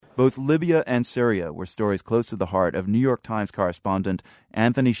Both Libya and Syria were stories close to the heart of New York Times correspondent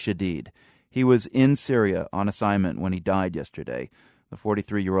Anthony Shadid. He was in Syria on assignment when he died yesterday. The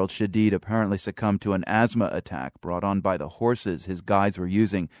 43-year-old Shadid apparently succumbed to an asthma attack brought on by the horses his guides were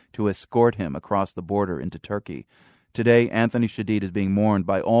using to escort him across the border into Turkey. Today, Anthony Shadid is being mourned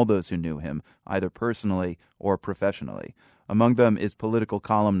by all those who knew him, either personally or professionally. Among them is political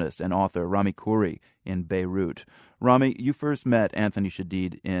columnist and author Rami Khouri in Beirut. Rami, you first met Anthony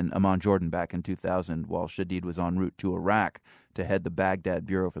Shadid in Amman, Jordan back in 2000 while Shadid was en route to Iraq to head the Baghdad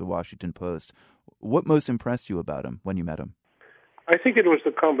bureau for the Washington Post. What most impressed you about him when you met him? I think it was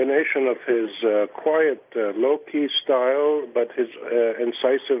the combination of his quiet, low-key style, but his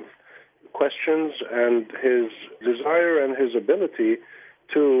incisive questions and his desire and his ability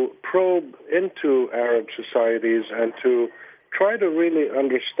to probe into Arab societies and to try to really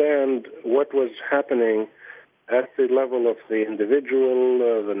understand what was happening at the level of the individual,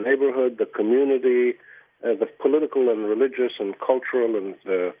 the neighborhood, the community, the political and religious and cultural and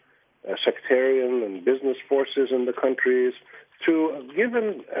sectarian and business forces in the countries, to give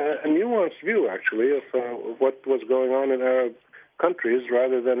a nuanced view, actually, of what was going on in Arab countries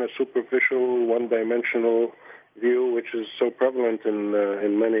rather than a superficial, one-dimensional view, which is so prevalent in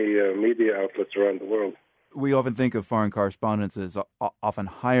many media outlets around the world. We often think of foreign correspondents as often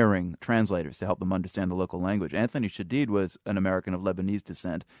hiring translators to help them understand the local language. Anthony Shadid was an American of Lebanese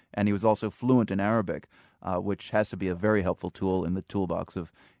descent, and he was also fluent in Arabic, which has to be a very helpful tool in the toolbox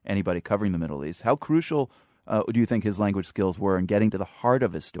of anybody covering the Middle East. How crucial do you think his language skills were in getting to the heart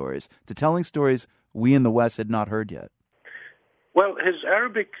of his stories, to telling stories we in the West had not heard yet? Well, his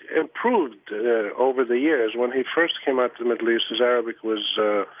Arabic improved over the years. When he first came out to the Middle East, his Arabic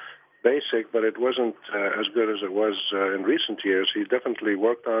was basic, but it wasn't as good as it was in recent years. He definitely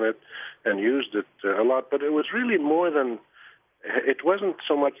worked on it and used it a lot, but it was really more than... It wasn't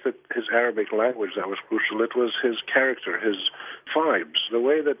so much that his Arabic language that was crucial. It was his character, his vibes, the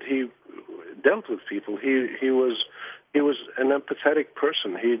way that he dealt with people. He was an empathetic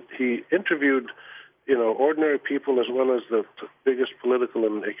person. He interviewed, ordinary people as well as the biggest political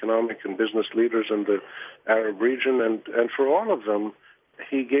and economic and business leaders in the Arab region, and for all of them,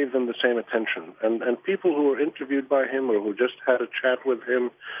 he gave them the same attention. And people who were interviewed by him or who just had a chat with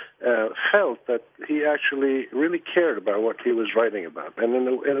him felt that he actually really cared about what he was writing about. And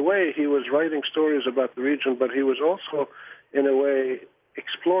in a way, he was writing stories about the region, but he was also, in a way,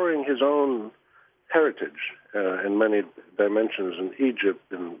 exploring his own heritage in many dimensions, in Egypt,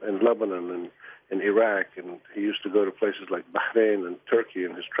 in Lebanon, and in Iraq, and he used to go to places like Bahrain and Turkey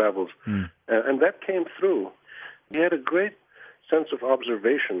in his travels. And that came through. He had a great sense of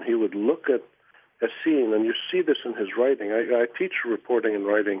observation. He would look at a scene, and you see this in his writing. I teach reporting and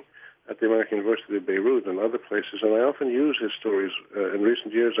writing at the American University of Beirut and other places, and I often use his stories. In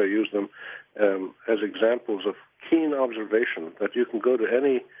recent years, I use them as examples of keen observation, that you can go to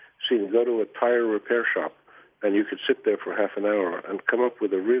any scene, go to a tire repair shop, and you could sit there for half an hour and come up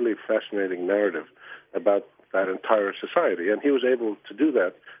with a really fascinating narrative about that entire society. And he was able to do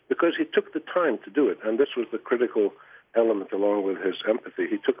that because he took the time to do it, and this was the critical element along with his empathy.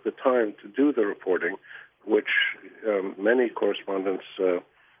 He took the time to do the reporting, which many correspondents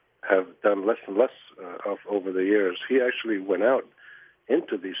have done less and less of over the years. He actually went out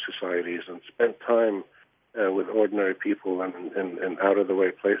into these societies and spent time with ordinary people and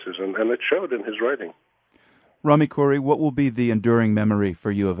out-of-the-way places, and it showed in his writing. Rami Khouri, what will be the enduring memory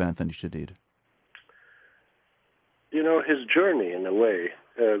for you of Anthony Shadid? His journey, in a way,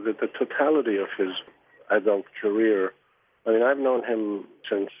 the totality of his adult career. I mean, I've known him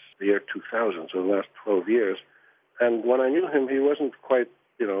since the year 2000, so the last 12 years. And when I knew him, he wasn't quite,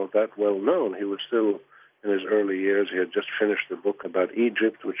 that well known. He was still in his early years. He had just finished a book about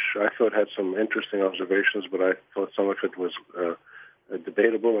Egypt, which I thought had some interesting observations, but I thought some of it was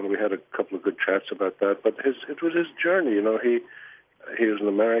debatable, and we had a couple of good chats about that. But it was his journey. He was an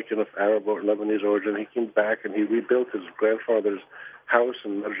American of Arab or Lebanese origin. He came back and he rebuilt his grandfather's house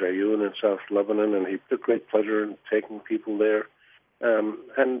in Marjayun in South Lebanon, and he took great pleasure in taking people there.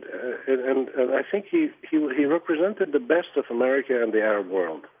 And I think he represented the best of America and the Arab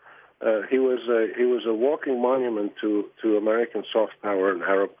world. He was a walking monument to American soft power and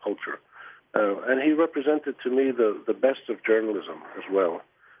Arab culture. And he represented to me the best of journalism as well.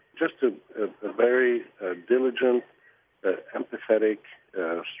 Just a very diligent, empathetic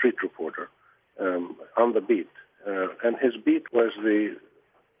street reporter on the beat. And his beat was the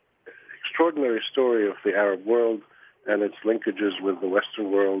extraordinary story of the Arab world and its linkages with the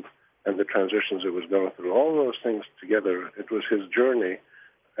Western world and the transitions it was going through. All those things together, it was his journey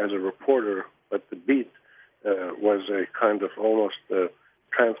as a reporter, but the beat was a kind of almost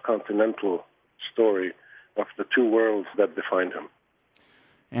transcontinental story of the two worlds that defined him.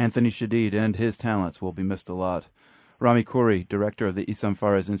 Anthony Shadid and his talents will be missed a lot. Rami Khouri, director of the Issam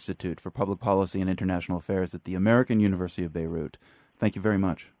Fares Institute for Public Policy and International Affairs at the American University of Beirut. Thank you very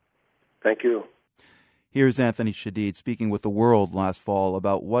much. Thank you. Here's Anthony Shadid speaking with the World last fall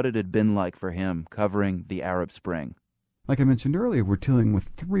about what it had been like for him covering the Arab Spring. Like I mentioned earlier, we're dealing with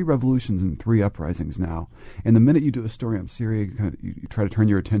 3 revolutions and 3 uprisings now. And the minute you do a story on Syria, you try to turn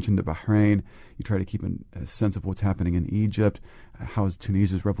your attention to Bahrain. You try to keep a sense of what's happening in Egypt. How is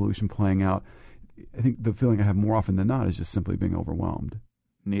Tunisia's revolution playing out? I think the feeling I have more often than not is just simply being overwhelmed.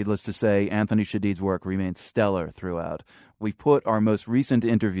 Needless to say, Anthony Shadid's work remains stellar throughout. We've put our most recent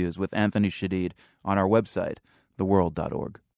interviews with Anthony Shadid on our website, theworld.org.